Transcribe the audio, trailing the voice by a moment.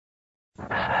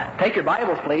Take your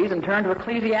Bibles, please, and turn to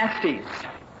Ecclesiastes.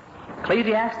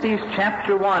 Ecclesiastes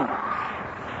chapter 1.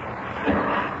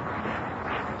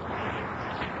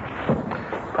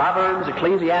 Proverbs,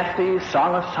 Ecclesiastes,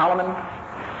 Song of Solomon,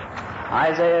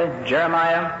 Isaiah,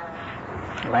 Jeremiah,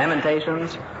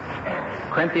 Lamentations,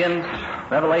 Corinthians,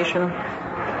 Revelation.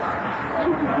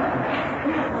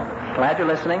 Glad you're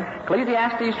listening.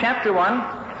 Ecclesiastes chapter 1.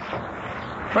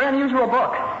 Very unusual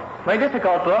book. Very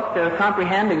difficult book to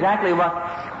comprehend exactly what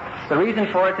the reason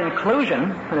for its inclusion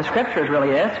in the Scriptures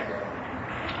really is.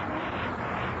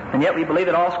 And yet we believe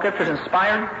that all Scripture is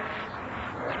inspired.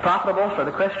 It's profitable for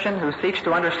the Christian who seeks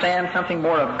to understand something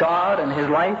more of God and His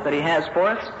life that He has for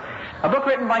us. A book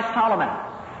written by Solomon.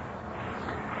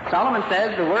 Solomon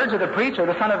says, the words of the preacher,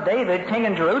 the son of David, king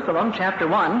in Jerusalem, chapter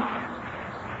 1.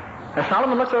 As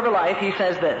Solomon looks over life, he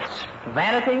says this: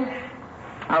 vanity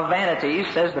of vanities,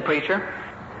 says the preacher.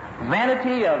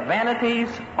 Vanity of vanities,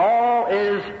 all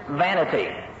is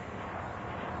vanity.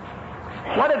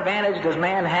 What advantage does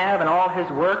man have in all his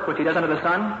work which he does under the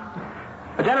sun?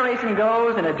 A generation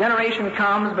goes and a generation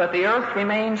comes, but the earth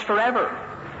remains forever.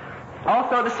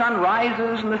 Also the sun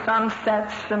rises and the sun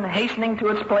sets, and hastening to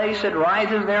its place it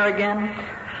rises there again.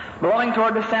 Blowing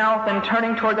toward the south and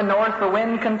turning toward the north, the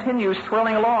wind continues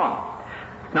swirling along.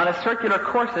 And on its circular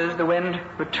courses the wind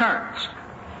returns.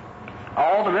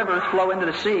 All the rivers flow into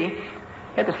the sea,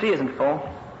 yet the sea isn't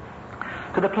full.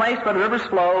 To the place where the rivers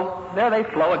flow, there they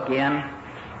flow again.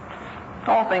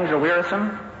 All things are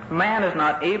wearisome. Man is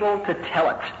not able to tell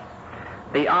it.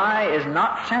 The eye is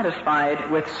not satisfied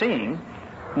with seeing,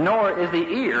 nor is the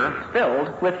ear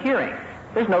filled with hearing.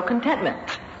 There's no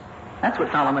contentment. That's what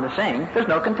Solomon is saying. There's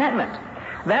no contentment.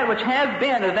 That which has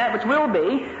been is that which will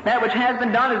be. That which has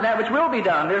been done is that which will be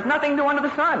done. There's nothing new under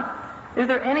the sun. Is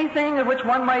there anything of which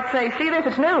one might say, see this,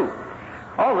 it's new?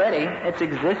 Already, it's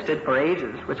existed for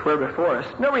ages, which were before us.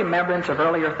 No remembrance of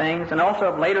earlier things, and also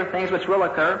of later things which will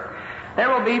occur. There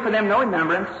will be for them no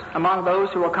remembrance among those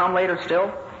who will come later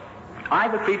still. I,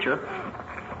 the preacher,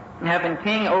 have been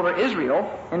king over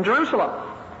Israel in Jerusalem.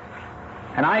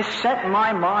 And I set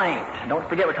my mind, don't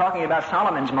forget we're talking about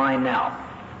Solomon's mind now,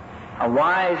 a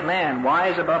wise man,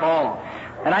 wise above all.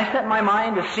 And I set my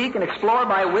mind to seek and explore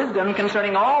by wisdom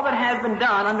concerning all that has been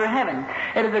done under heaven.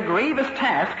 It is a grievous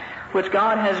task which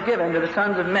God has given to the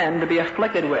sons of men to be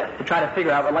afflicted with, to try to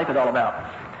figure out what life is all about.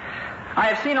 I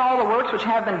have seen all the works which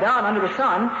have been done under the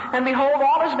sun, and behold,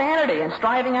 all is vanity and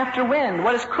striving after wind.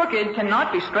 What is crooked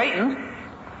cannot be straightened,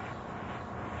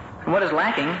 and what is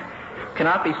lacking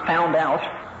cannot be found out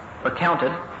or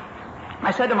counted. I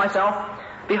said to myself,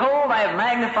 behold, I have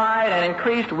magnified and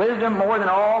increased wisdom more than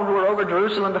all who were over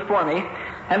Jerusalem before me,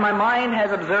 and my mind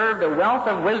has observed a wealth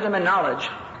of wisdom and knowledge.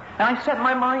 And I set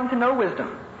my mind to know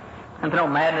wisdom, and to know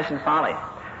madness and folly.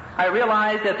 I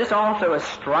realized that this also is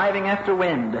striving after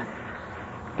wind,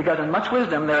 because in much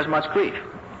wisdom there is much grief,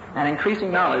 and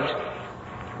increasing knowledge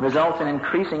results in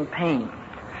increasing pain.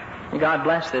 May God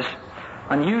bless this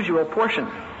unusual portion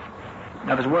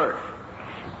of His Word.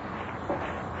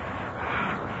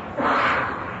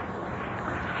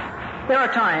 There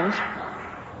are times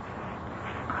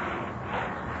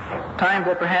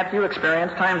that perhaps you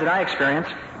experience, times that I experience,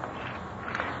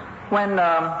 when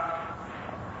I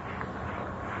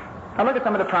look at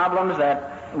some of the problems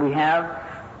that we have,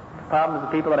 the problems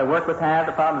the people that I work with have,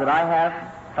 the problems that I have,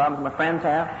 the problems my friends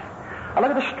have. I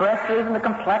look at the stresses and the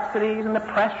complexities and the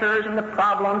pressures and the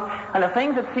problems and the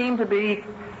things that seem to be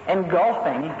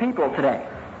engulfing people today.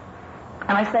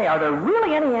 And I say, are there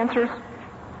really any answers?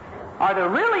 Are there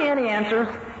really any answers?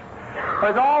 Or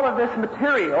is all of this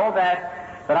material that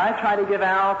I try to give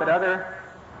out, that other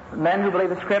men who believe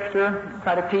the Scripture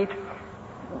try to teach,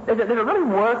 does it really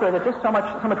work, or is it just so much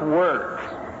words,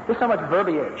 just so much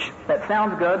verbiage that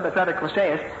sounds good but rather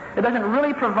cliché-ish? It doesn't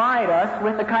really provide us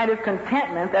with the kind of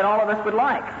contentment that all of us would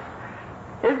like.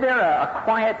 Is there a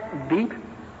quiet, deep,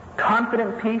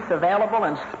 confident peace available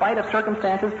in spite of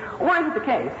circumstances? Or is it the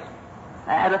case,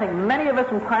 as I think many of us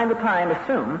from time to time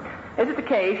assume, is it the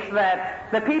case that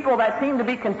the people that seem to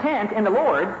be content in the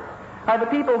Lord are the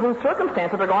people whose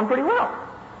circumstances are going pretty well?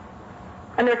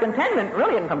 And their contentment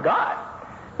really isn't from God.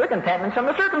 Their contentment's from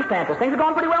the circumstances. Things are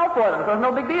going pretty well for them, so it's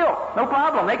no big deal, no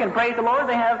problem. They can praise the Lord.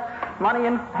 They have money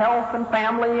and health and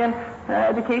family and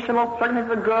educational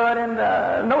circumstances are good, and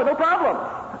no problem.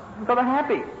 So they're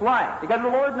happy. Why? Because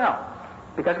of the Lord? No.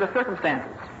 Because of the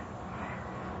circumstances.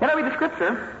 Then I read the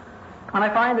Scripture, and I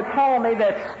find that Paul made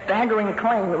that staggering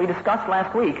claim that we discussed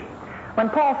last week, when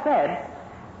Paul said,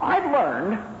 I've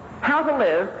learned how to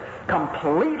live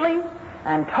completely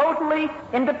and totally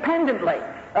independently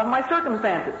of my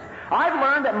circumstances. I've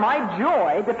learned that my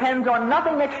joy depends on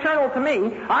nothing external to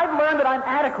me. I've learned that I'm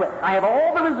adequate. I have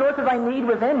all the resources I need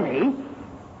within me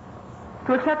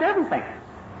to accept everything.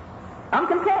 I'm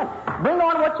content. Bring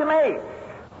on what you may.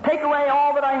 Take away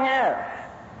all that I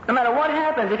have. No matter what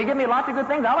happens, if you give me lots of good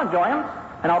things, I'll enjoy them,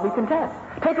 and I'll be content.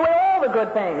 Take away all the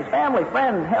good things, family,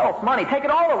 friends, health, money. Take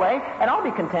it all away, and I'll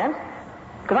be content,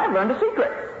 because I've learned a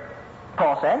secret,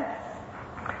 Paul said.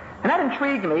 And that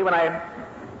intrigued me when I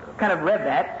kind of read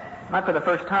that, not for the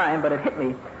first time, but it hit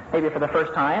me maybe for the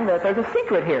first time, that there's a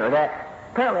secret here that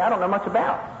apparently I don't know much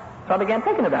about. So I began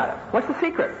thinking about it. What's the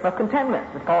secret of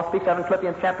contentment that Paul speaks of in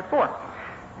Philippians chapter 4?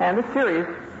 And this series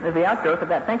is the outgrowth of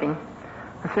that thinking,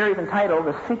 a series entitled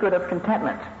The Secret of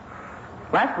Contentment.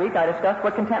 Last week I discussed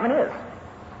what contentment is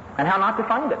and how not to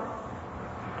find it.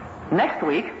 Next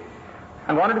week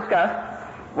I'm going to discuss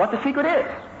what the secret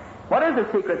is. What is the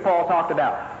secret Paul talked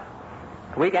about?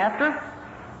 The week after,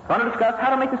 I'm going to discuss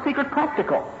how to make the secret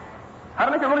practical, how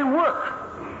to make it really work.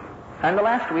 And the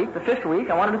last week, the fifth week,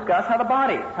 I want to discuss how the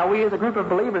body, how we as a group of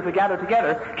believers who gather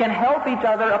together can help each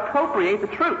other appropriate the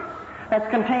truth that's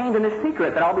contained in this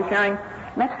secret that I'll be sharing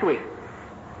next week.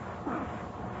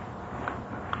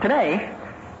 Today,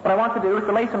 what I want to do is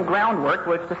to lay some groundwork,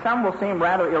 which to some will seem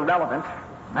rather irrelevant.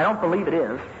 I don't believe it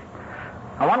is.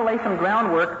 I want to lay some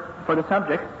groundwork for the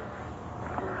subject,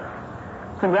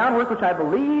 some groundwork which I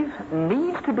believe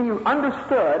needs to be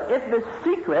understood if this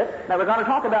secret that we're going to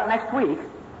talk about next week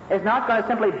is not going to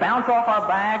simply bounce off our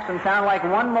backs and sound like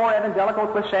one more evangelical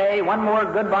cliche, one more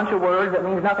good bunch of words that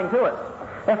means nothing to us.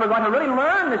 If we're going to really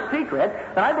learn the secret,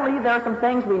 then I believe there are some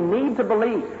things we need to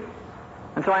believe.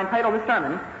 And so I entitled this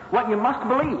sermon, What You Must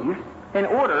Believe in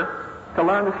Order to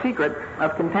Learn the Secret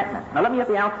of Contentment. Now let me at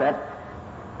the outset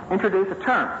introduce a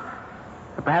term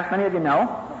that perhaps many of you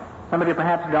know, some of you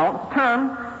perhaps don't. The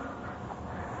term,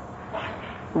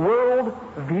 world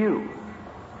view.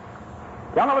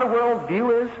 Y'all know what a world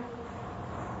view is?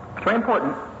 It's very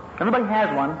important. Everybody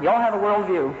has one. You all have a world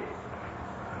view.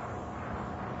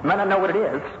 You might not know what it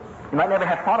is. You might never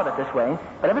have thought of it this way.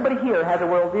 But everybody here has a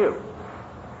world view.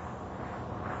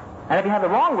 And if you have the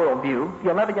wrong world view,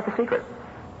 you'll never get the secret.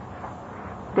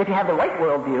 If you have the right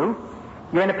world view,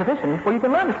 you're in a position where you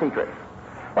can learn the secret.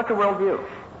 What's a world view?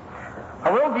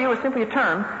 A world view is simply a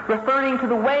term referring to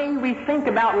the way we think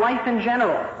about life in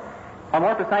general. Or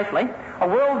more precisely, a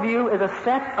worldview is a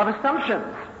set of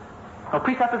assumptions, or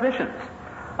presuppositions,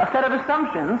 a set of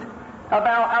assumptions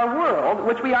about our world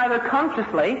which we either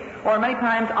consciously or many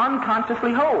times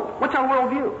unconsciously hold. What's our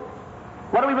worldview?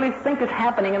 What do we really think is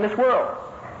happening in this world?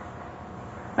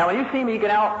 Now, when you see me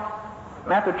get out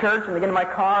after church and get in my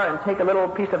car and take a little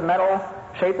piece of metal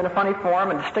shaped in a funny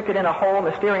form and stick it in a hole in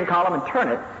the steering column and turn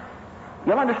it,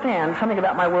 you'll understand something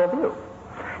about my worldview.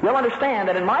 You'll understand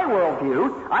that in my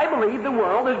worldview, I believe the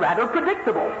world is rather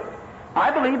predictable.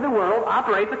 I believe the world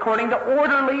operates according to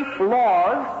orderly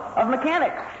laws of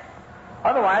mechanics.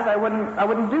 Otherwise, I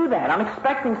wouldn't do that. I'm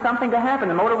expecting something to happen.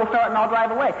 The motor will start and I'll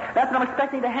drive away. That's what I'm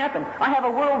expecting to happen. I have a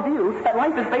worldview that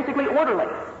life is basically orderly.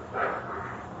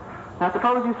 Now,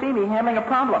 suppose you see me handling a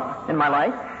problem in my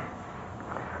life,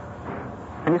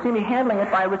 and you see me handling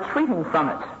it by retreating from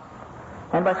it,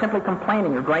 and by simply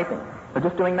complaining or griping, or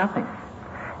just doing nothing.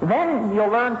 Then you'll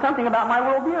learn something about my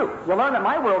worldview. You'll learn that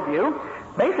my worldview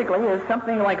basically is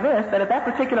something like this, that at that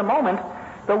particular moment,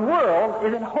 the world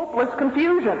is in hopeless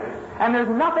confusion, and there's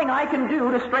nothing I can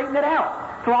do to straighten it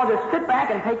out. So I'll just sit back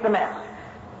and take the mess.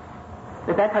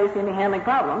 If that's how you see me handling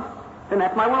problems, then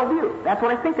that's my worldview. That's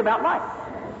what I think about life.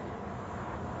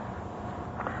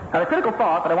 Now, the critical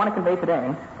thought that I want to convey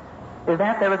today is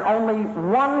that there is only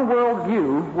one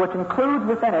worldview which includes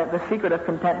within it the secret of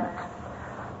contentment.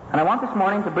 And I want this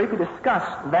morning to briefly discuss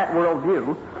that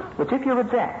worldview, which if you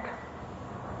reject,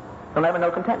 you'll never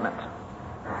know contentment.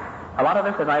 A lot of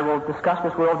us, as I will discuss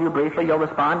this worldview briefly, you'll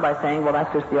respond by saying, well,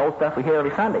 that's just the old stuff we hear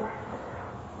every Sunday.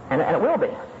 And it will be.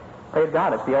 Praise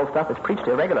God, it's the old stuff that's preached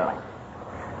here regularly.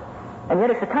 And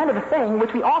yet it's the kind of a thing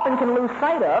which we often can lose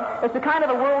sight of. It's the kind of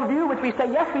a worldview which we say,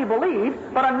 yes, we believe,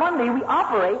 but on Monday we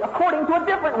operate according to a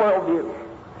different worldview.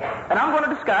 And I'm going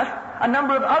to discuss a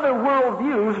number of other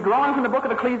worldviews drawn from the book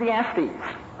of Ecclesiastes.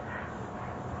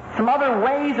 Some other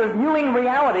ways of viewing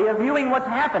reality, of viewing what's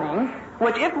happening,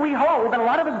 which if we hold, and a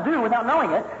lot of us do without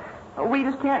knowing it, we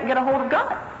just can't get a hold of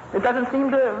God. It doesn't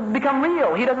seem to become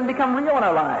real. He doesn't become real in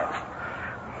our lives.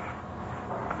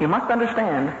 You must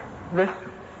understand this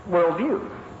worldview.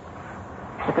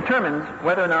 It determines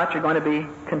whether or not you're going to be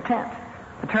content.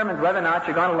 It determines whether or not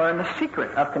you're going to learn the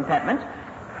secret of contentment,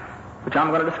 which I'm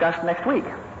going to discuss next week.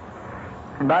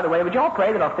 And by the way, would you all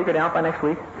pray that I'll figure it out by next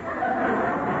week?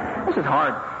 This is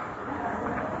hard.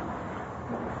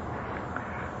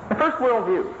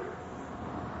 worldview,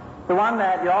 the one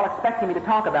that you're all expecting me to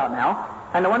talk about now,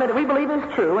 and the one that we believe is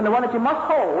true, and the one that you must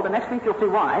hold, and next week you'll see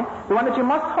why, the one that you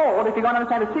must hold if you're going to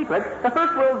understand the secret, the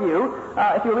first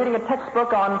worldview, if you're reading a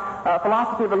textbook on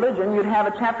philosophy of religion, you'd have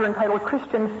a chapter entitled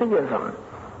Christian Theism.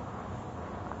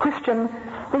 Christian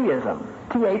Theism.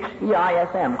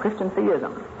 Theism. Christian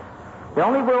Theism. The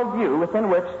only worldview within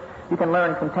which you can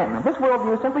learn contentment. This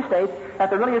worldview simply states that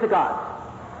there really is a God.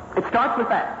 It starts with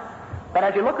that. That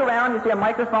as you look around, you see a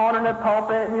microphone and a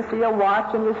pulpit, and you see a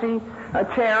watch, and you see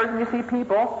chairs, and you see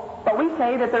people. But we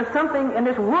say that there's something in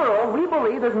this world, we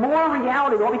believe there's more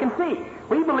reality than what we can see.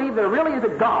 We believe there really is a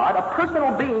God, a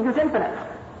personal being who's infinite.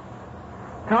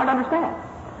 It's hard to understand.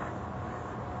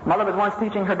 Mother was once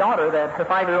teaching her daughter, her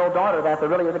 5-year-old daughter, that there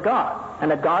really is a God, and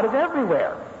that God is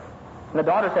everywhere. And the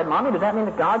daughter said, "Mommy, does that mean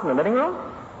that God's in the living room?"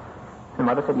 And the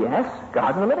mother said, "Yes,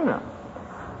 God's in the living room."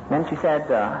 And then she said,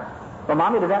 "Well,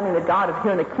 Mommy, does that mean that God is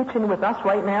here in the kitchen with us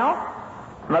right now?"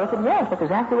 The mother said, "Yes, that's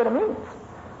exactly what it means."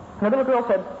 And the little girl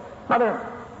said, "Mother,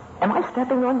 am I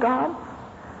stepping on God?"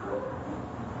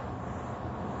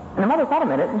 And the mother thought a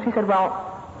minute, and she said, "Well,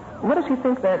 what does she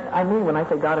think that I mean when I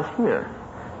say God is here?"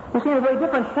 You see, in a very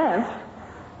different sense,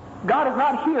 God is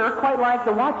not here quite like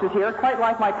the watch is here, quite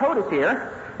like my coat is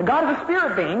here. God is a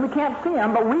spirit being. We can't see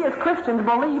him, but we as Christians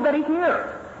believe that he's here.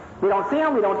 We don't see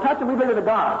him, we don't touch him, we believe in a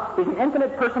God. He's an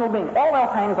infinite personal being. All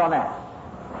else hangs on that.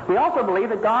 We also believe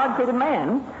that God created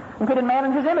man, and created man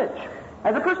in his image,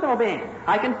 as a personal being.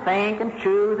 I can think and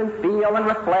choose and feel and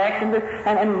reflect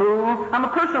and move. I'm a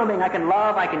personal being. I can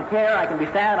love, I can care, I can be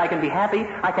sad, I can be happy,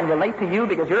 I can relate to you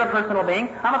because you're a personal being.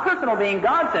 I'm a personal being.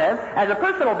 God says, as a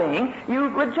personal being, you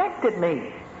rejected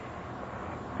me.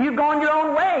 You've gone your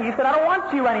own way. You said, "I don't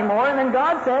want you anymore." And then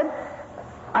God said,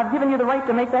 "I've given you the right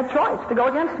to make that choice, to go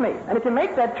against me. And if you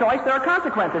make that choice, there are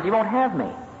consequences. You won't have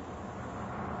me."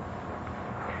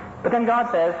 But then God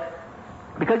says,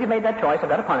 "Because you've made that choice, I've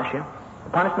got to punish you. The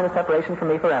punishment is separation from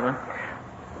me forever.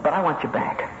 But I want you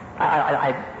back.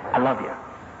 I love you.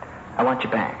 I want you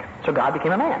back." So God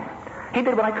became a man. He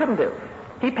did what I couldn't do.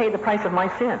 He paid the price of my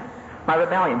sin, my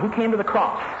rebellion. He came to the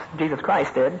cross. Jesus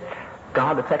Christ did.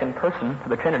 God, the second person of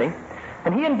the Trinity.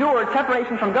 And he endured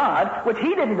separation from God, which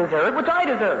he didn't deserve, which I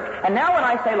deserved. And now when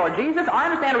I say, "Lord Jesus, I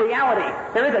understand reality.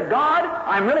 There is a God.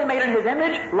 I'm really made in his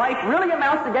image. Life really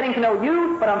amounts to getting to know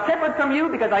you, but I'm separate from you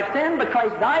because I've sinned, but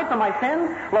Christ died for my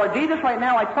sins. Lord Jesus, right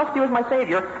now I trust you as my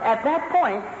Savior." At that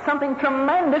point, something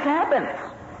tremendous happens.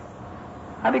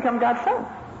 I become God's son.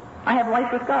 I have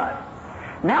life with God.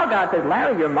 Now God says,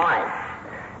 "Larry, you're mine.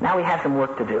 Now we have some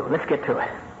work to do. Let's get to it."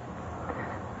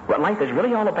 What life is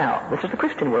really all about, this is the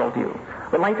Christian worldview,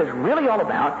 what life is really all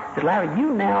about is, Larry,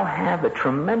 you now have the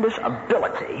tremendous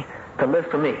ability to live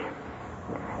for me.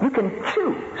 You can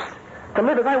choose to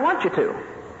live as I want you to.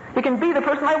 You can be the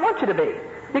person I want you to be.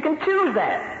 You can choose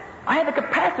that. I have the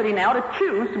capacity now to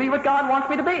choose to be what God wants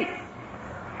me to be.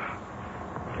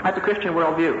 That's a Christian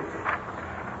worldview.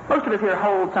 Most of us here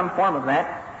hold some form of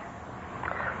that.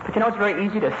 But you know, it's very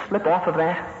easy to slip off of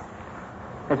that.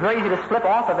 It's very easy to slip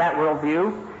off of that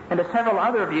worldview into several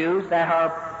other views that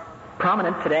are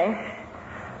prominent today.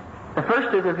 The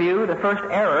first is a view, the first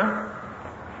error,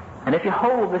 and if you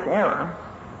hold this error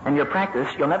in your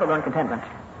practice, you'll never learn contentment.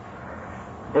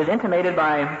 It is intimated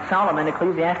by Solomon,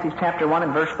 Ecclesiastes chapter 1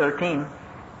 and verse 13.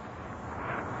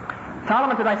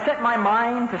 Solomon says, "I set my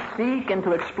mind to seek and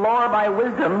to explore by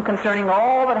wisdom concerning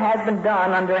all that has been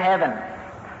done under heaven."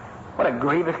 What a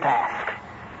grievous task.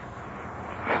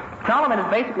 Solomon is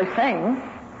basically saying,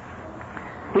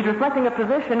 he's reflecting a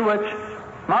position which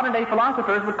modern-day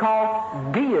philosophers would call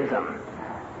deism.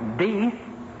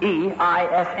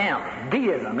 D-E-I-S-M.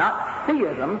 Deism, not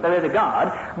theism, there is a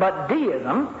God, but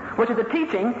deism, which is a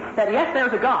teaching that, yes,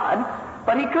 there's a God,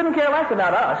 but he couldn't care less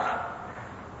about us.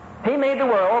 He made the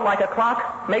world like a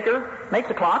clockmaker makes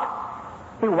a clock.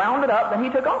 He wound it up, and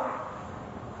he took off.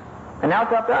 And now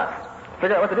it's up to us to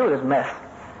figure out what to do with this mess.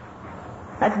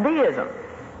 That's deism.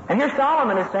 And here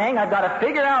Solomon is saying, I've got to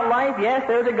figure out life. Yes,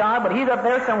 there's a God, but he's up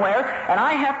there somewhere, and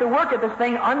I have to work at this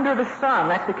thing under the sun.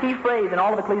 That's the key phrase in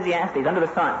all of Ecclesiastes, under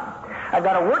the sun. I've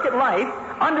got to work at life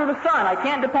under the sun. I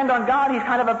can't depend on God. He's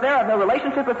kind of up there. I have no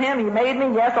relationship with him. He made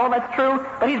me. Yes, all that's true,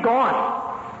 but he's gone.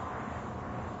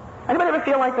 Anybody ever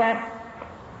feel like that?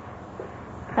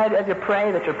 As you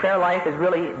pray, that your prayer life is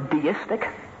really deistic?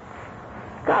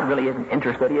 God really isn't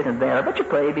interested. He isn't there. But you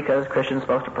pray because Christians are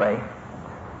supposed to pray.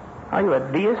 Are you a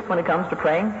deist when it comes to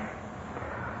praying?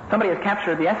 Somebody has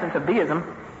captured the essence of deism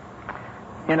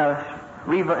in a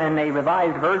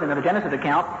revised version of the Genesis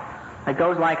account that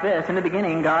goes like this. In the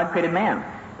beginning, God created man.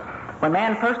 When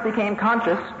man first became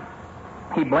conscious,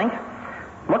 he blinked,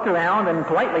 looked around and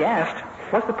politely asked,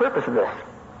 what's the purpose of this?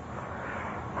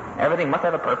 Everything must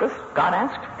have a purpose, God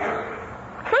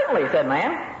asked. Certainly, said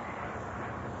man.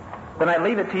 Then I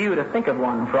leave it to you to think of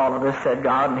one for all of this, said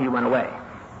God, and he went away.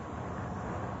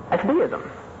 That's deism.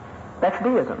 That's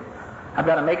deism. I've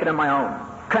got to make it on my own.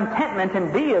 Contentment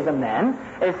in deism, then,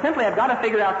 is simply I've got to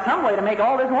figure out some way to make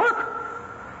all this work.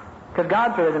 Because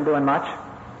God sure isn't doing much.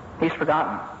 He's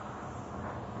forgotten.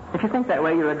 If you think that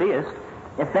way, you're a deist.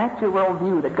 If that's your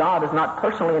worldview, that God is not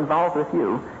personally involved with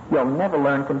you, you'll never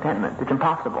learn contentment. It's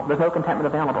impossible. There's no contentment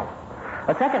available.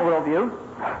 A second worldview,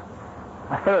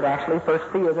 a third actually, first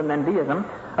theism, then deism.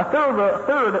 A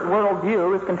third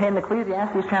worldview is contained in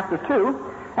Ecclesiastes chapter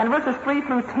 2 and verses 3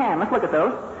 through 10. Let's look at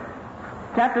those.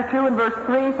 Chapter 2 and verse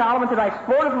 3, Solomon said, I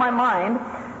explored of my mind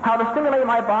how to stimulate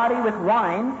my body with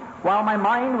wine while my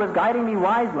mind was guiding me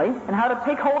wisely, and how to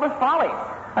take hold of folly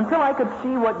until I could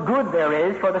see what good there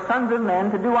is for the sons of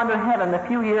men to do under heaven the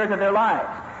few years of their lives.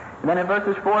 And then in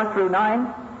verses 4 through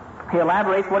 9, he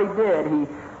elaborates what he did.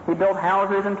 He built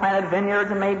houses and planted vineyards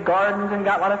and made gardens and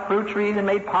got a lot of fruit trees and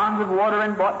made ponds of water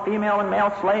and bought female and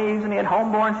male slaves, and he had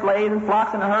homeborn slaves and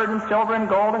flocks and herds and silver and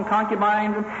gold and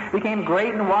concubines and became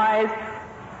great and wise.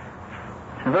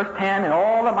 In verse 10, and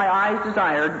all that my eyes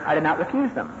desired, I did not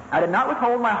refuse them. I did not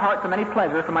withhold my heart from any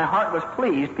pleasure, for my heart was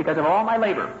pleased because of all my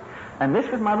labor. And this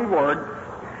was my reward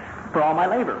for all my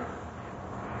labor.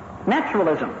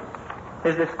 Naturalism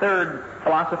is this third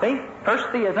philosophy. First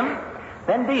theism,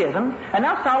 then deism. And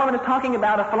now Solomon is talking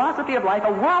about a philosophy of life, a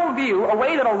worldview, a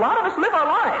way that a lot of us live our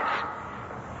lives,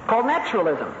 called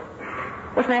naturalism.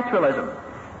 What's naturalism?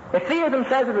 If theism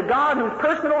says there's a God who's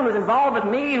personal, who's involved with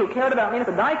me, who cared about me enough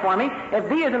to die for me, if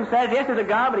deism says, yes, there's a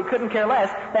God, but he couldn't care less,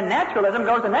 then naturalism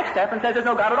goes the next step and says there's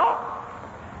no God at all.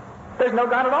 There's no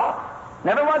God at all.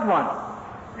 Never was one.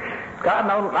 God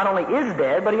not only is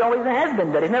dead, but he always has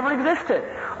been dead. He's never existed.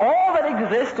 All that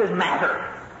exists is matter.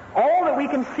 All that we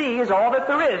can see is all that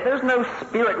there is. There's no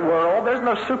spirit world. There's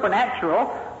no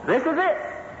supernatural. This is it.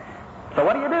 So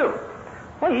what do?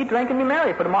 Well, you eat, drink, and you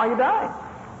marry, for tomorrow you die.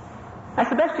 That's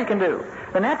the best you can do.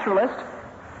 The naturalist,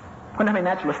 I wonder how many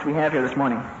naturalists we have here this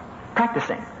morning.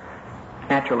 Practicing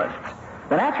naturalists.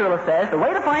 The naturalist says the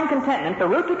way to find contentment, the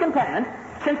root to contentment,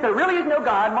 since there really is no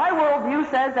God, my worldview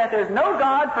says that there's no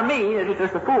God for me, as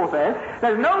the fool says,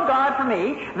 there's no God for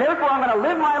me, therefore I'm going to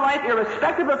live my life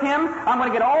irrespective of him, I'm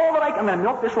going to get all that I'm going to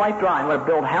milk this life dry, I'm going to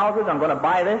build houses, I'm going to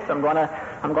buy this, I'm going to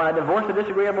divorce a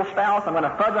disagreeable spouse, I'm going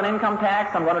to fudge on income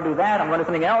tax, I'm going to do that, I'm going to do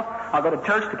something else, I'll go to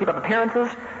church to keep up appearances,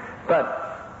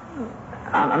 but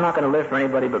I'm not going to live for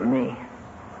anybody but me.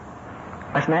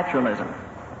 That's naturalism.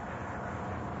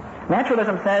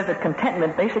 Naturalism says that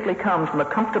contentment basically comes from a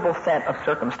comfortable set of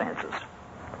circumstances.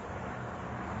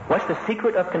 What's the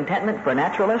secret of contentment for a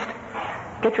naturalist?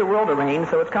 Get your world arranged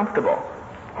so it's comfortable.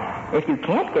 If you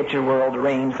can't get your world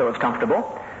arranged so it's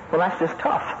comfortable, well, that's just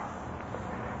tough.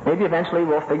 Maybe eventually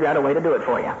we'll figure out a way to do it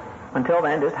for you. Until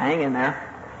then, just hang in there.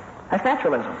 That's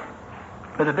naturalism.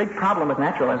 There's a big problem with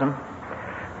naturalism.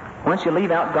 Once you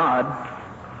leave out God,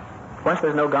 once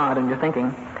there's no God in your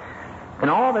thinking, then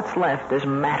all that's left is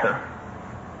matter.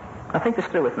 Now think this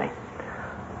through with me.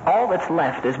 All that's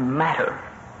left is matter.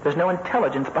 There's no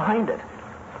intelligence behind it.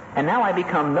 And now I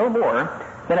become no more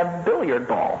than a billiard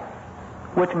ball,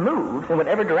 which moves in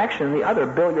whatever direction the other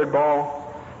billiard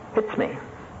ball hits me.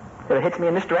 If it hits me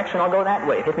in this direction, I'll go that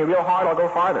way. If it hits me real hard, I'll go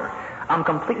farther. I'm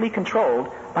completely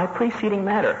controlled by preceding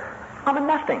matter. I'm a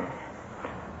nothing.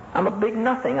 I'm a big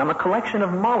nothing. I'm a collection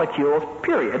of molecules,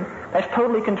 period, that's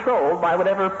totally controlled by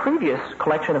whatever previous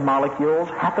collection of molecules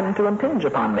happen to impinge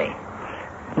upon me.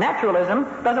 Naturalism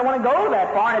doesn't want to go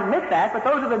that far and admit that, but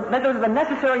those are the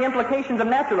necessary implications of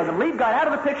naturalism. Leave God out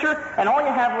of the picture, and all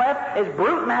you have left is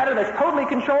brute matter that's totally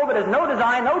controlled, that has no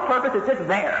design, no purpose, it's just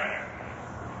there.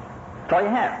 That's all you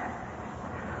have.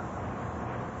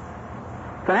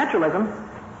 So naturalism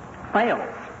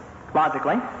fails,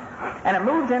 logically, and it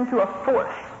moves into a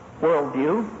fourth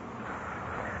worldview.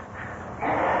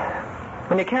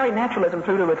 When you carry naturalism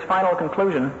through to its final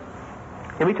conclusion,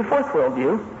 you reach a fourth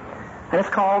worldview, and it's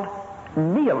called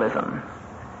nihilism.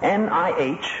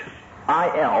 N-I-H-I-L-I-S-M.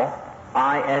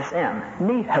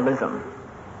 Nihilism.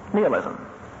 Nihilism.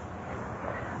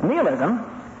 Nihilism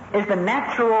is the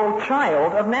natural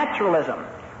child of naturalism.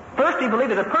 First, you believe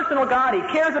there's a personal God. He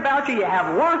cares about you. You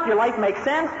have worth. Your life makes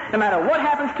sense. No matter what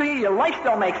happens to you, your life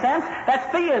still makes sense. That's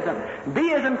theism.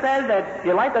 Deism says that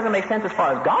your life doesn't make sense as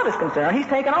far as God is concerned. He's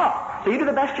taken off. So you do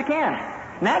the best you can.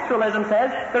 Naturalism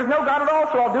says there's no God at all,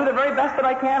 so I'll do the very best that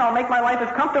I can. I'll make my life as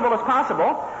comfortable as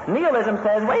possible. Nihilism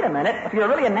says, wait a minute. If you're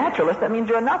really a naturalist, that means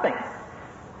you're nothing.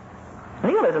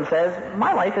 Nihilism says,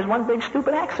 my life is one big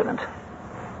stupid accident.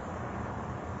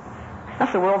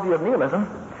 That's the worldview of nihilism.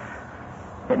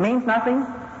 It means nothing,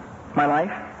 my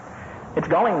life. It's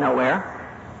going nowhere.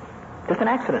 Just an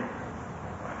accident.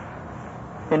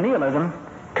 In nihilism,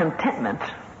 contentment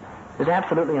is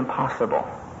absolutely impossible.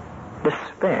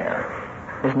 Despair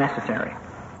is necessary.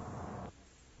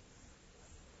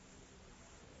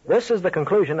 This is the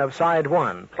conclusion of Side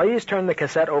 1. Please turn the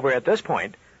cassette over at this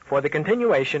point for the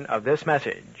continuation of this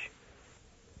message.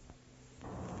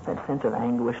 That sense of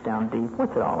anguish down deep,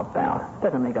 what's it all about?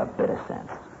 Doesn't make a bit of sense.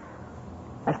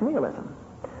 That's nihilism.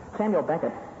 Samuel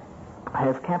Beckett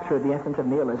has captured the essence of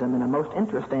nihilism in a most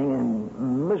interesting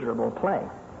and miserable play.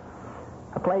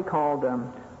 A play called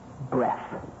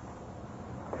Breath.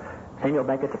 Samuel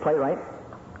Beckett's a playwright.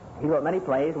 He wrote many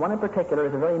plays. One in particular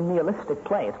is a very nihilistic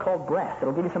play. It's called Breath.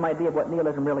 It'll give you some idea of what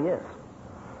nihilism really is.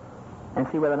 And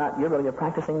see whether or not you're really a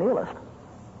practicing nihilist.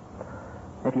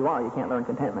 If you are, you can't learn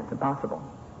contentment. It's impossible.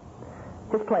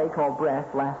 His play called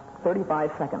Breath lasts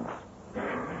 35 seconds.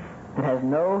 It has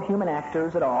no human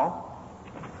actors at all.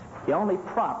 The only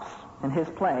props in his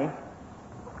play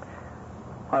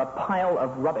are a pile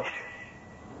of rubbish.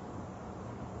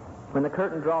 When the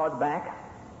curtain draws back,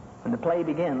 when the play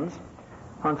begins,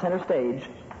 on center stage,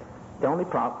 the only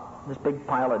prop, this big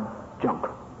pile of junk,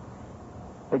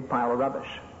 big pile of rubbish,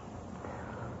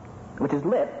 which is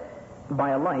lit by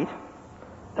a light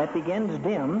that begins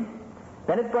dim,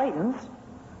 then it brightens,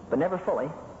 but never fully,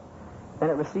 then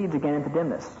it recedes again into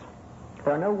dimness.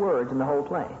 There are no words in the whole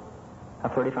play, a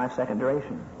 35-second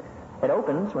duration. It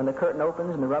opens, when the curtain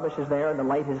opens and the rubbish is there and the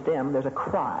light is dim, there's a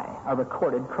cry, a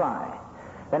recorded cry.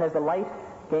 Then as the light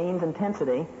gains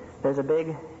intensity, there's a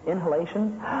big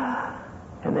inhalation,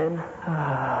 and then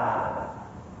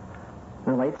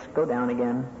the lights go down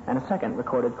again, and a second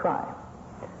recorded cry.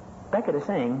 Beckett is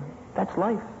saying, that's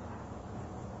life.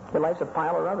 Your life's a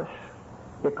pile of rubbish.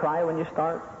 You cry when you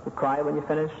start, you cry when you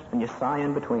finish, and you sigh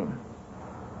in between.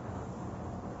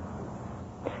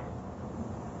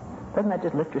 Doesn't that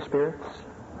just lift your spirits?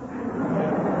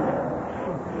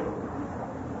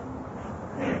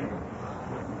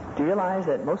 Do you realize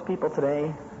that most people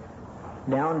today,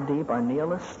 down deep, are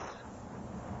nihilists?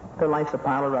 Their life's a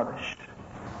pile of rubbish.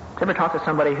 Have you ever talked to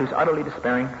somebody who's utterly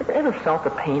despairing? Have you ever felt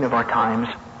the pain of our times?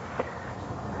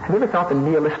 Have you ever felt the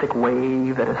nihilistic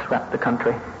wave that has swept the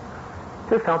country?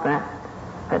 Have you ever felt that?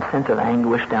 That sense of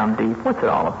anguish down deep? What's it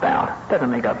all about?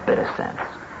 Doesn't make a bit of sense.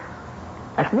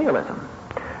 That's nihilism.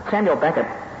 Samuel Beckett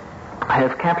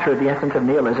has captured the essence of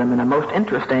nihilism in a most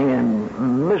interesting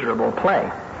and miserable play.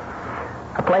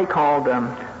 A play called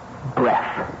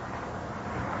Breath.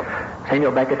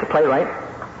 Samuel Beckett's a playwright.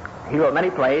 He wrote many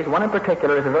plays. One in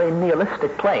particular is a very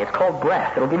nihilistic play. It's called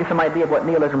Breath. It'll give you some idea of what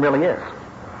nihilism really is.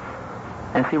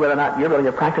 And see whether or not you're really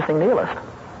a practicing nihilist.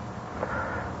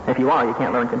 If you are, you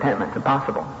can't learn contentment. It's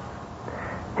impossible.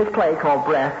 His play called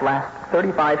Breath lasts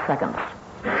 35 seconds.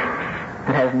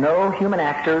 It has no human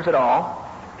actors at all.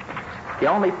 The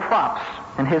only props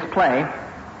in his play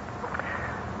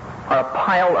are a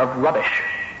pile of rubbish.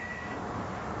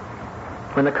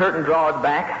 When the curtain draws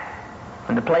back,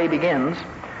 when the play begins,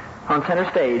 on center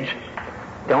stage,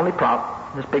 the only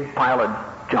prop, this big pile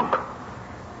of junk,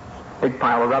 big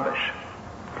pile of rubbish,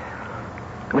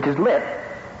 which is lit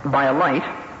by a light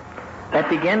that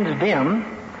begins dim,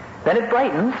 then it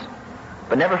brightens,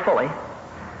 but never fully,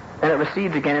 then it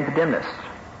recedes again into dimness.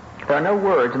 There are no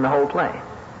words in the whole play,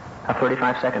 a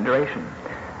 35-second duration.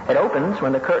 It opens,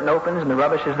 when the curtain opens and the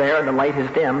rubbish is there and the light is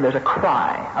dim, there's a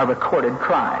cry, a recorded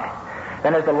cry.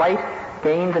 Then as the light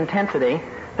gains intensity,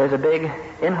 there's a big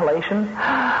inhalation,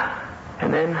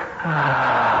 and then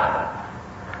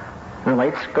the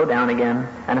lights go down again,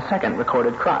 and a second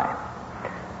recorded cry.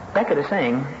 Beckett is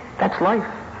saying, that's life.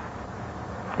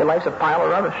 Your life's a pile of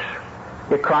rubbish.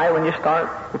 You cry when you start,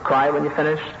 you cry when you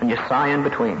finish, and you sigh in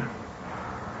between.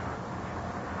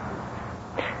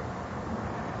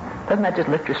 Doesn't that just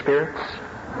lift your spirits?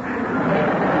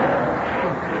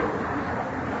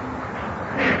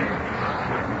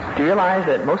 Do you realize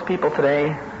that most people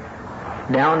today,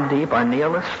 down deep, are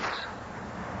nihilists?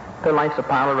 Their life's a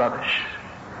pile of rubbish.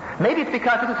 Maybe it's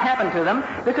because this has happened to them.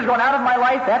 This has gone out of my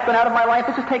life, that's gone out of my life,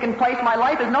 this has taken place. My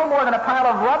life is no more than a pile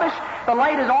of rubbish. The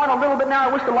light is on a little bit now.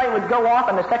 I wish the light would go off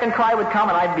and the second cry would come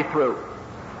and I'd be through.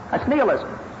 That's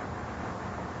nihilism.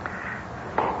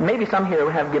 Maybe some here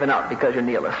have given up because you're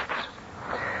nihilists.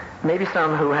 Maybe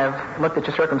some who have looked at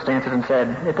your circumstances and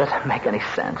said, it doesn't make any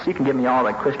sense. You can give me all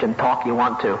the Christian talk you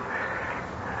want to.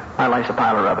 My life's a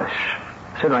pile of rubbish.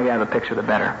 The sooner I get out of the picture, the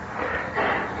better.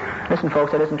 Listen,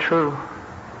 folks, that isn't true.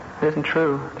 It isn't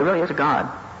true. There really is a God.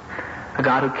 A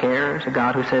God who cares, a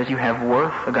God who says you have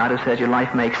worth, a God who says your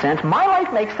life makes sense. My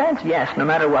life makes sense, yes, no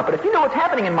matter what. But if you knew what's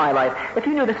happening in my life, if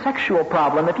you knew the sexual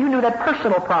problem, if you knew that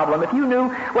personal problem, if you knew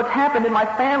what's happened in my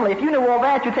family, if you knew all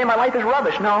that, you'd say my life is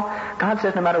rubbish. No, God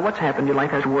says no matter what's happened, your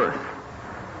life has worth.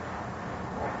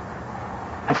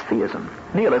 That's theism.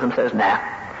 Nihilism says, nah,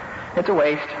 it's a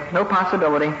waste, no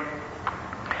possibility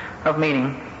of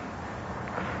meaning.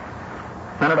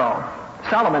 None at all.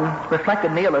 Solomon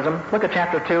reflected nihilism. Look at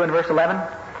chapter 2 and verse 11.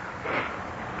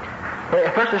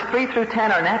 Verses 3 through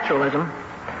 10 are naturalism.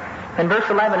 And verse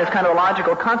 11 is kind of a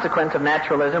logical consequence of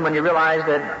naturalism when you realize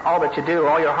that all that you do,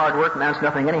 all your hard work amounts to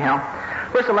nothing anyhow.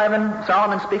 Verse 11,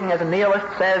 Solomon speaking as a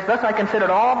nihilist says, "Thus I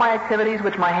considered all my activities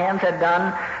which my hands had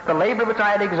done, the labor which I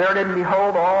had exerted, and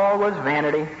behold, all was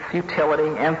vanity,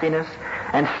 futility, emptiness,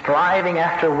 and striving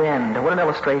after wind." What an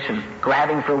illustration.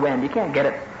 Grabbing for wind. You can't get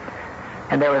it.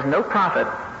 And there was no profit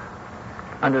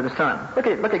under the sun.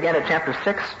 Look again at chapter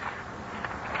 6.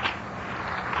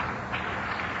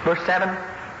 Verse 7.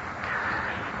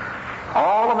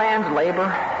 All a man's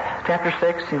labor, chapter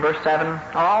 6 and verse 7,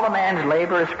 all a man's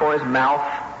labor is for his mouth.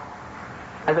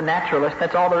 As a naturalist,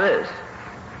 that's all there is.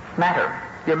 Matter,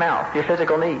 your mouth, your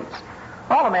physical needs.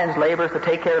 All a man's labor is to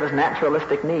take care of his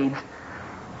naturalistic needs.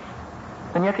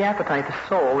 And yet the appetite, the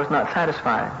soul, is not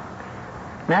satisfied.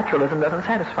 Naturalism doesn't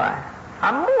satisfy.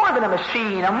 I'm more than a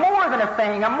machine. I'm more than a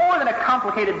thing. I'm more than a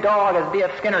complicated dog, as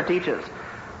B.F. Skinner teaches,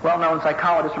 well-known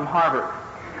psychologist from Harvard.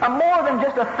 I'm more than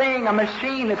just a thing, a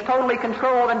machine that's totally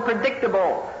controlled and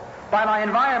predictable by my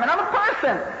environment. I'm a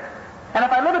person. And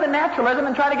if I live in naturalism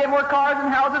and try to get more cars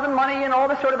and houses and money and all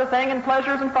this sort of a thing and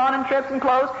pleasures and fun and trips and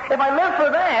clothes, if I live for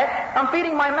that, I'm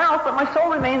feeding my mouth, but my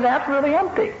soul remains absolutely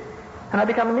empty. And I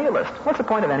become a nihilist. What's the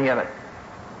point of any of it?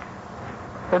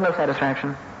 There's no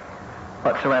satisfaction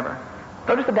whatsoever.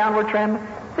 Notice the downward trend.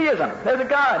 Theism. There's a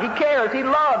God. He cares. He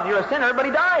loves. You're a sinner, but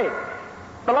he died.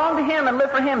 Belong to him and live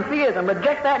for him. Theism.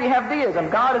 Reject that, you have deism.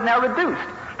 God is now reduced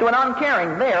to an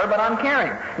uncaring. There, but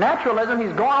uncaring. Naturalism,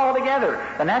 he's gone altogether.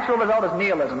 The natural result is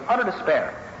nihilism, utter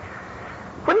despair.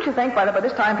 Wouldn't you think by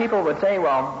this time people would say,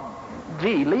 well,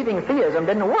 gee, leaving theism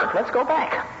didn't work. Let's go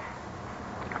back.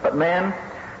 But man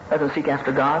doesn't seek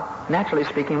after God. Naturally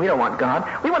speaking, we don't want God.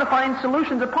 We want to find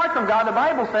solutions apart from God. The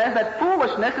Bible says that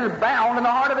foolishness is bound in the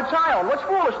heart of a child. What's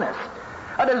foolishness?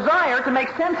 A desire to make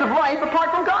sense of life apart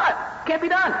from God. Can't be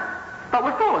done. But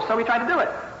we're foolish, so we try to do it.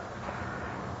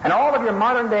 And all of your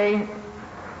modern day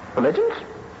religions,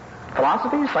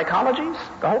 philosophies, psychologies,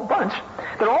 the whole bunch,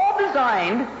 they're all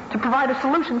designed to provide a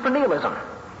solution for nihilism.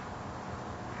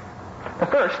 The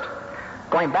first,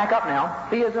 going back up now,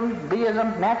 theism,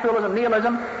 deism, naturalism,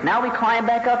 nihilism, now we climb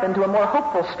back up into a more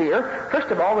hopeful sphere, first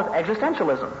of all with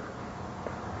existentialism.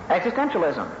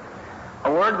 Existentialism,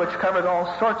 a word which covers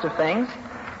all sorts of things.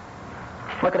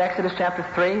 Look at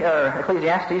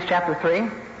Ecclesiastes chapter 3.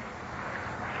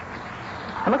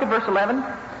 And look at verse 11.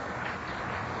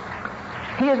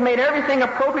 He has made everything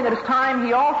appropriate at his time.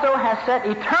 He also has set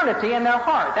eternity in their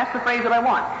heart. That's the phrase that I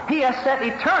want. He has set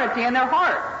eternity in their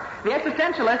heart. The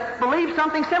existentialist believes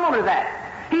something similar to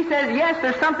that. He says, yes,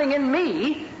 there's something in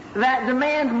me that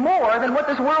demands more than what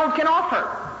this world can offer.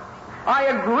 I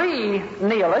agree,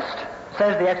 nihilist,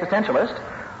 says the existentialist.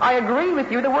 I agree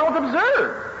with you, the world's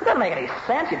absurd. It doesn't make any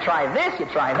sense. You try this, you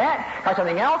try that, try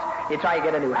something else, you try to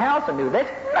get a new house, a new this.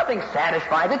 Nothing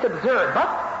satisfies. It's absurd.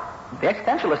 But the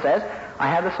existentialist says, I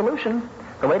have the solution.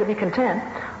 The way to be content.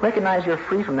 Recognize you're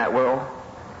free from that world.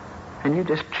 And you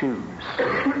just choose.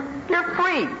 You're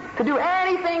free to do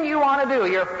anything you want to do.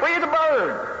 You're free as a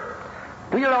bird.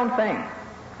 Do your own thing.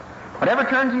 Whatever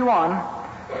turns you on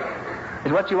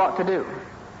is what you ought to do.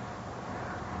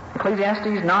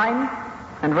 Ecclesiastes 9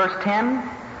 and verse 10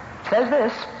 says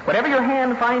this, whatever your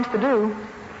hand finds to do,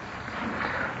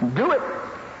 do it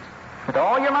with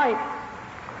all your might.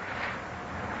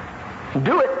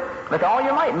 Do it with all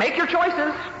your might. Make your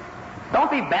choices. Don't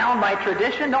be bound by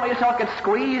tradition. Don't let yourself get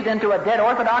squeezed into a dead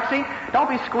orthodoxy. Don't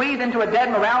be squeezed into a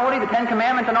dead morality, the Ten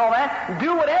Commandments and all that.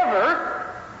 Do whatever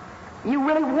you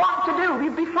really want to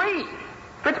do. Be free.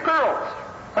 Fritz Perls.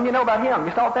 Some of you know about him,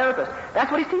 Gestalt therapist.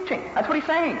 That's what he's teaching. That's what he's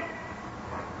saying.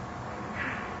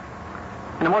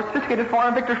 In a more sophisticated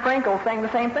form, Viktor Frankl is saying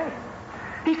the same thing.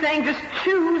 He's saying just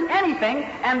choose anything,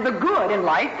 and the good in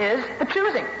life is the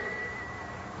choosing.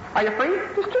 Are you free?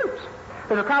 Just choose.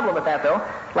 There's a problem with that, though.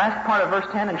 Last part of verse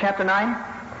 10 in chapter 9.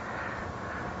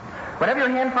 Whatever your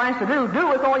hand finds to do, do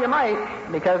with all your might,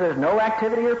 because there's no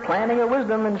activity or planning or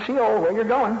wisdom in Sheol where you're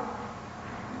going.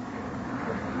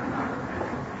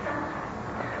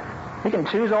 You can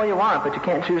choose all you want, but you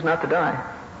can't choose not to die.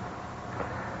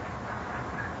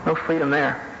 No freedom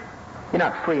there. You're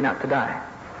not free not to die.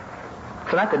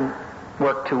 So that didn't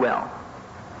work too well.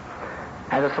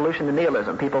 As a solution to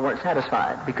nihilism, people weren't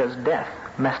satisfied because death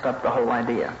messed up the whole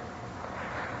idea.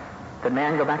 Did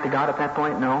man go back to God at that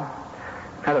point? No.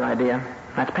 Another idea.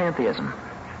 That's pantheism.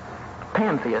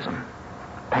 Pantheism.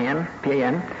 Pan,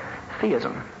 P-A-N,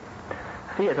 theism.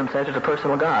 Theism says there's a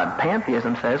personal God.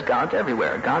 Pantheism says God's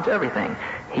everywhere. God's everything.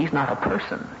 He's not a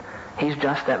person. He's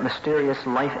just that mysterious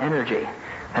life energy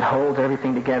that holds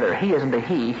everything together. He isn't a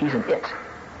he, he's an it.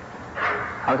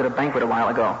 I was at a banquet a while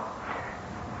ago,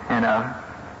 and a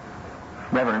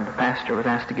reverend pastor was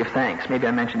asked to give thanks. Maybe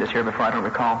I mentioned this here before, I don't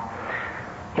recall.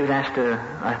 He was asked to,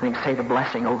 I think, say the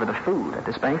blessing over the food at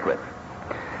this banquet.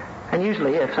 And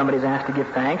usually, if somebody's asked to give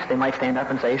thanks, they might stand up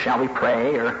and say, shall we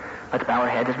pray, or let's bow our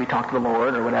heads as we talk to the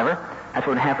Lord, or whatever. That's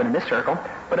what would happen in this circle.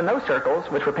 But in those circles,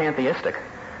 which were pantheistic,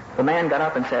 the man got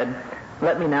up and said,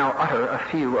 let me now utter a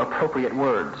few appropriate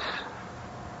words.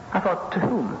 I thought, to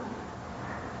whom?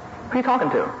 Who are you talking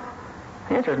to?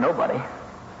 The answer is nobody.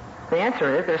 The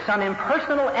answer is there's some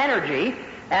impersonal energy,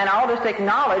 and I'll just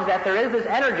acknowledge that there is this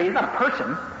energy, it's not a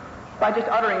person, by just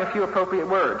uttering a few appropriate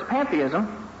words. Pantheism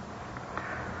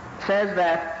says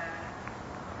that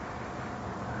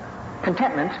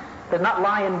contentment does not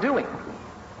lie in doing.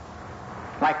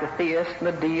 Like the theist, and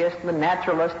the deist, and the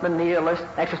naturalist, and the nihilist,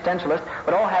 existentialist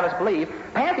would all have us believe.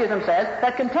 Pantheism says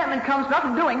that contentment comes not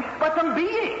from doing, but from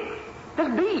being.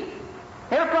 Just be.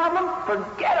 You have a problem?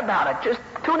 Forget about it. Just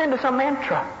tune into some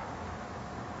mantra.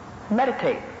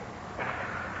 Meditate.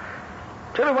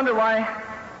 Do you ever wonder why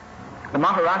the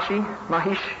Maharishi,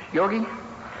 Mahesh Yogi,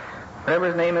 whatever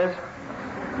his name is,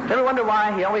 do you ever wonder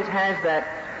why he always has that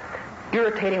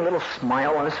irritating little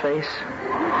smile on his face?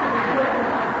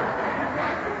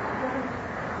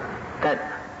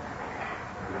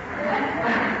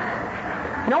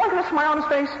 You know what's got a smile on his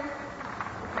face?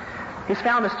 He's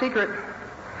found the secret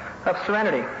of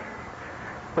serenity,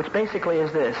 which basically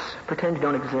is this: pretend you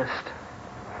don't exist.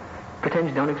 Pretend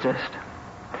you don't exist.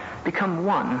 Become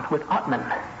one with Atman.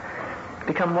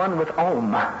 Become one with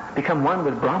Om. Become one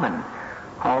with Brahman.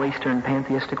 All Eastern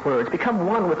pantheistic words. Become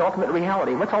one with ultimate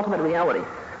reality. What's ultimate reality?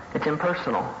 It's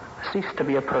impersonal. Cease to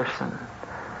be a person.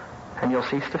 And you'll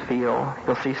cease to feel.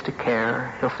 You'll cease to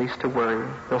care. You'll cease to worry.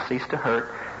 You'll cease to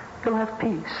hurt. You'll have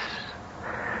peace.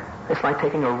 It's like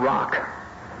taking a rock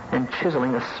and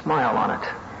chiseling a smile on it.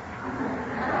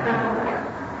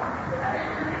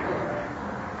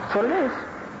 That's what it is.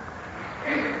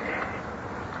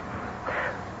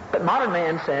 But modern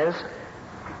man says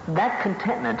that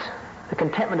contentment, the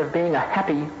contentment of being a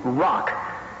happy rock,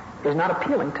 is not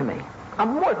appealing to me.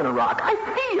 I'm more than a rock. I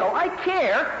feel, I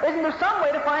care. Isn't there some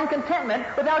way to find contentment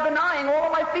without denying all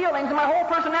of my feelings and my whole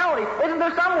personality? Isn't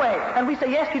there some way? And we say,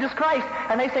 yes, Jesus Christ.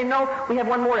 And they say, no, we have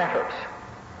one more effort.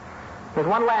 There's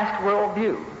one last world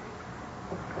view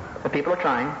that people are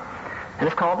trying, and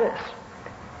it's called this.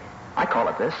 I call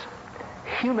it this: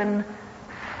 human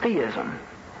theism.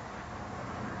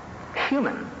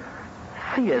 Human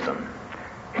theism.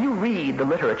 Can you read the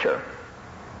literature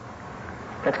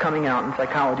that's coming out in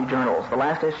psychology journals? The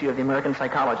last issue of the American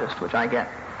Psychologist, which I get,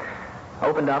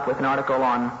 opened up with an article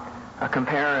on a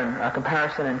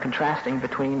comparison and contrasting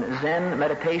between Zen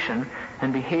meditation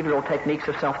and behavioral techniques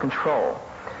of self-control.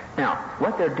 Now,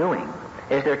 what they're doing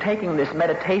is they're taking this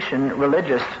meditation,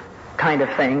 religious kind of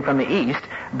thing from the East,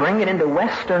 bring it into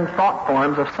Western thought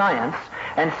forms of science,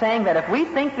 and saying that if we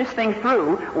think this thing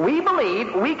through, we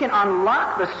believe we can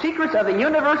unlock the secrets of the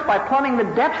universe by plumbing the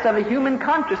depths of the human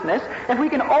consciousness. If we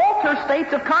can alter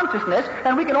states of consciousness,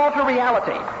 then we can alter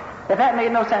reality. If that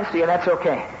made no sense to you, that's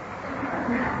okay.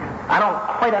 I don't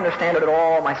quite understand it at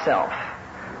all myself.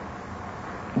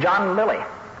 John Lilly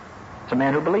is a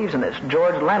man who believes in this.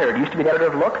 George Leonard used to be the editor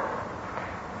of Look.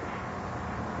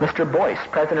 Mr. Boyce,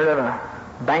 president of a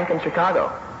bank in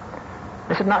Chicago.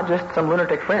 This is not just some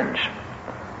lunatic fringe.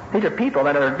 These are people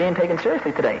that are being taken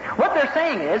seriously today. What they're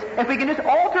saying is, if we can just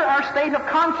alter our state of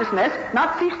consciousness,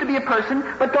 not cease to be a person,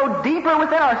 but go deeper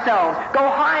within ourselves, go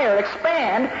higher,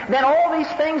 expand, then all these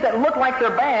things that look like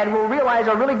they're bad we'll realize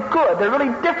are really good, they're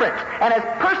really different. And as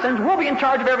persons, we'll be in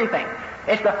charge of everything.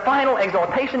 It's the final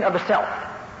exaltation of the self.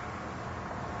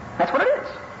 That's what it is.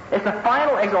 It's the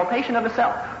final exaltation of the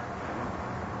self.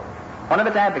 One of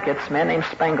its advocates, a man named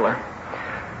Spengler,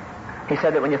 he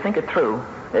said that when you think it through,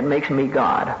 it makes me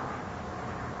God.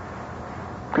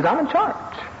 Because I'm in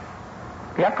charge.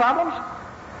 You have problems?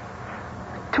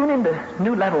 Tune into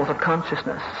new levels of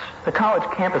consciousness. The college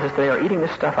campuses today are eating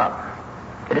this stuff up.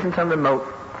 It isn't some remote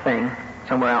thing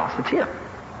somewhere else. It's here.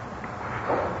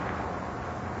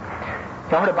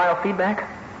 Y'all heard of biofeedback?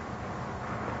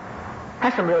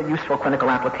 Has some real useful clinical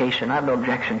application. I have no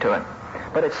objection to it.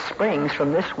 but it springs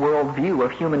from this worldview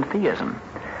of human theism.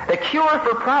 The cure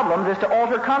for problems is to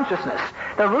alter consciousness.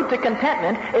 The route to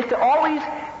contentment is to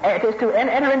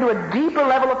enter into a deeper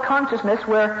level of consciousness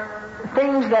where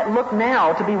things that look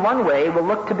now to be one way will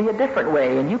look to be a different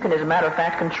way, and you can, as a matter of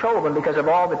fact, control them because of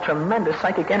all the tremendous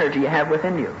psychic energy you have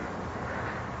within you.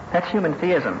 That's human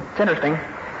theism. It's interesting.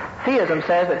 Theism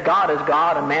says that God is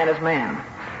God and man is man.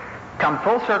 Come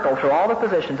full circle through all the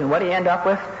positions, and what do you end up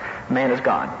with? Man is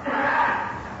God.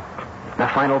 The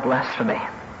final blasphemy.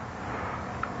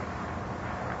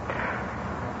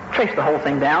 Trace the whole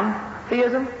thing down.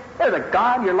 Theism. There's a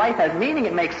God. Your life has meaning.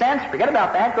 It makes sense. Forget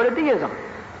about that. Go to deism.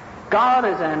 God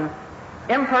is an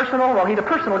impersonal, well, he's a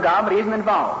personal God, but he isn't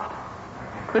involved.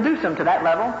 Reduce him to that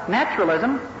level.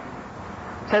 Naturalism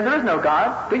says there is no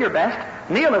God. Do your best.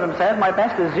 Nihilism says my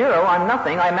best is zero. I'm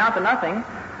nothing. I amount to nothing.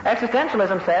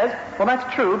 Existentialism says, well,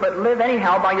 that's true, but live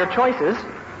anyhow by your choices.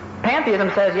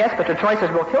 Pantheism says, yes, but your choices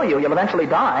will kill you. You'll eventually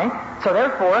die. So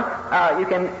therefore, you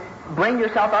can bring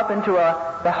yourself up into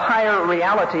the higher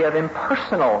reality of the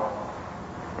impersonal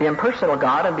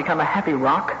God, and become a happy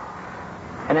rock.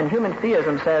 And then human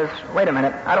theism says, wait a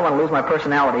minute, I don't want to lose my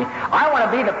personality. I want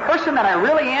to be the person that I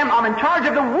really am. I'm in charge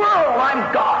of the world.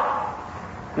 I'm God.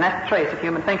 And that's the trace of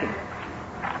human thinking.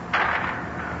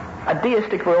 A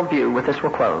deistic worldview, with this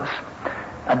we'll close.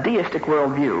 A deistic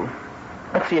worldview.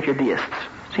 Let's see if you're deists.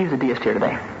 See who's a deist here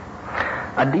today.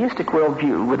 A deistic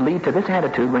worldview would lead to this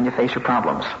attitude when you face your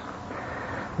problems.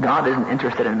 God isn't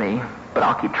interested in me, but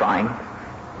I'll keep trying.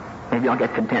 Maybe I'll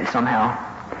get content somehow.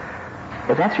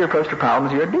 If that's your approach to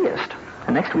problems, you're a deist.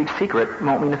 And next week's secret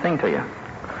won't mean a thing to you.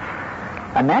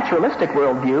 A naturalistic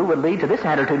worldview would lead to this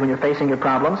attitude when you're facing your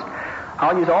problems.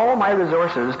 I'll use all my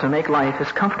resources to make life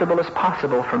as comfortable as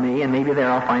possible for me, and maybe there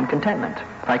I'll find contentment.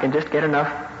 If I can just get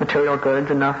enough material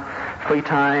goods, enough free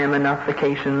time, enough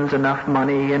vacations, enough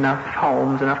money, enough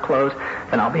homes, enough clothes,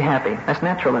 then I'll be happy. That's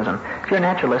naturalism. If you're a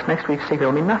naturalist, next week's secret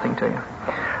will mean nothing to you.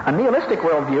 A nihilistic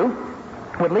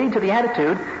worldview would lead to the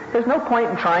attitude, there's no point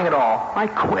in trying at all. I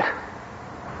quit.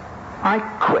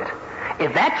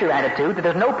 If that's your attitude, that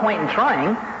there's no point in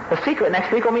trying, the secret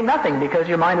next week will mean nothing because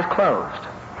your mind is closed.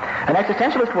 An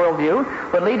existentialist worldview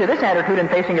would lead to this attitude in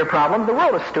facing your problems, the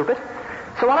world is stupid,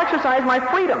 so I'll exercise my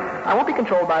freedom. I won't be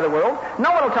controlled by the world.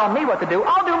 No one will tell me what to do.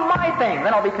 I'll do my thing,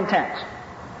 then I'll be content.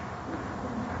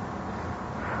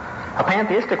 A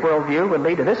pantheistic worldview would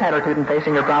lead to this attitude in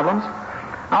facing your problems.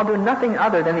 I'll do nothing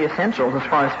other than the essentials as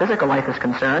far as physical life is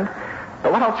concerned,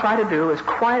 but what I'll try to do is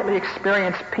quietly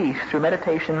experience peace through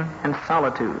meditation and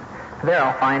solitude. There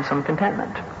I'll find some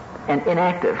contentment. And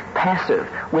inactive, passive,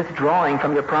 withdrawing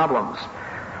from your problems.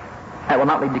 That will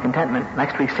not lead to contentment.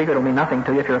 Next week's secret will mean nothing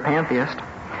to you if you're a pantheist.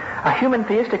 A human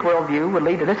theistic worldview would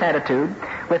lead to this attitude.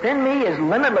 Within me is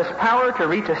limitless power to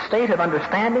reach a state of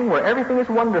understanding where everything is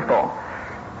wonderful.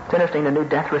 It's interesting, the new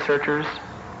death researchers.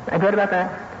 Have you read about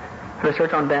that?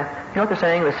 Research on death. You know what they're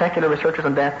saying, the secular researchers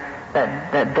on death?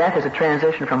 That death is a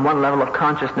transition from one level of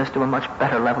consciousness to a much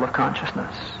better level of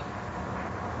consciousness.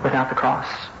 Without the cross.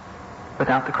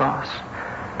 Without the cross.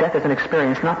 Death is an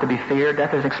experience not to be feared.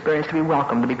 Death is an experience to be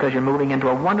welcomed because you're moving into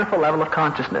a wonderful level of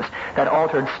consciousness, that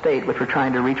altered state which we're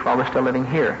trying to reach while we're still living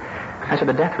here. That's what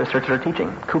the death researchers are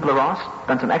teaching. Kubler-Ross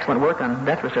done some excellent work on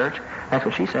death research. That's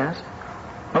what she says.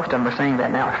 Most of them are saying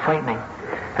that now. It's frightening.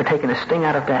 They're taking the sting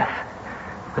out of death.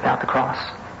 Without the cross,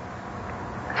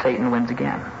 Satan wins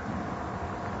again.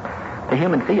 The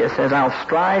human theist says, I'll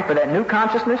strive for that new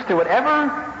consciousness through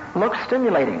whatever looks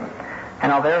stimulating, and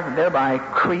I'll thereby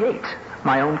create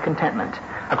my own contentment.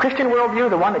 A Christian worldview,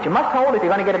 the one that you must hold if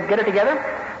you're going to get it together,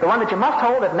 the one that you must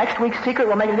hold if next week's secret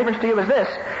will make a difference to you is this.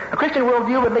 A Christian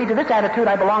worldview would lead to this attitude,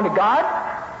 I belong to God,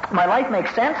 my life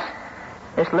makes sense,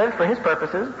 it's lived for His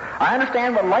purposes. I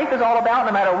understand what life is all about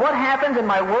no matter what happens in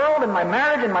my world, in my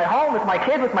marriage, in my home, with my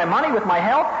kids, with my money, with my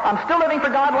health. I'm still living for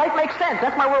God. Life makes sense.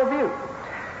 That's my worldview.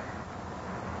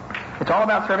 It's all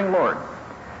about serving the Lord.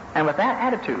 And with that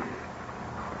attitude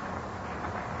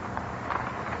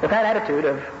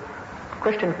of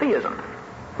Christian theism,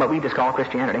 what we just call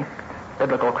Christianity,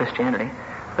 biblical Christianity,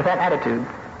 with that attitude,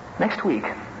 next week,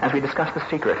 as we discuss the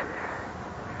secret,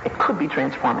 it could be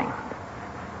transforming.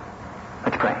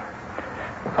 Let's pray.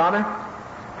 Father,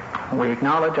 we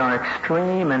acknowledge our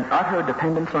extreme and utter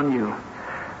dependence on you.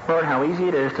 Lord, how easy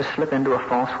it is to slip into a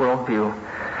false worldview.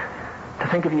 To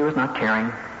think of you as not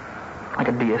caring, like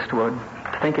a deist would.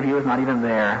 To think of you as not even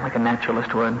there, like a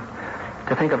naturalist would.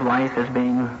 To think of life as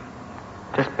being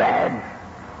just bad,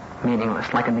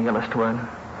 meaningless, like a nihilist would.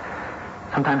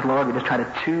 Sometimes, Lord, we just try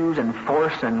to choose and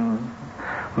force and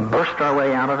burst our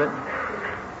way out of it,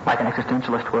 like an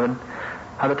existentialist would.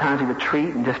 Other times we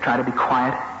retreat and just try to be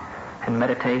quiet and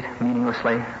meditate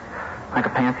meaninglessly like a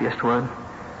pantheist would.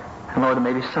 And Lord, there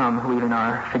may be some who even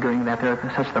are figuring that they're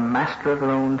such the master of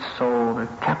their own soul, the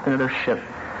captain of their ship,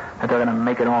 that they're going to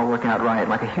make it all work out right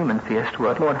like a human theist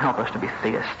would. Lord, help us to be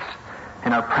theists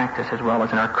in our practice as well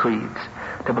as in our creeds,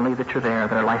 to believe that you're there,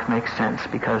 that our life makes sense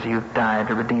because you've died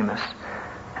to redeem us,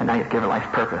 and now you've given life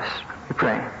purpose. We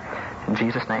pray. In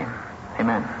Jesus' name,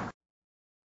 amen.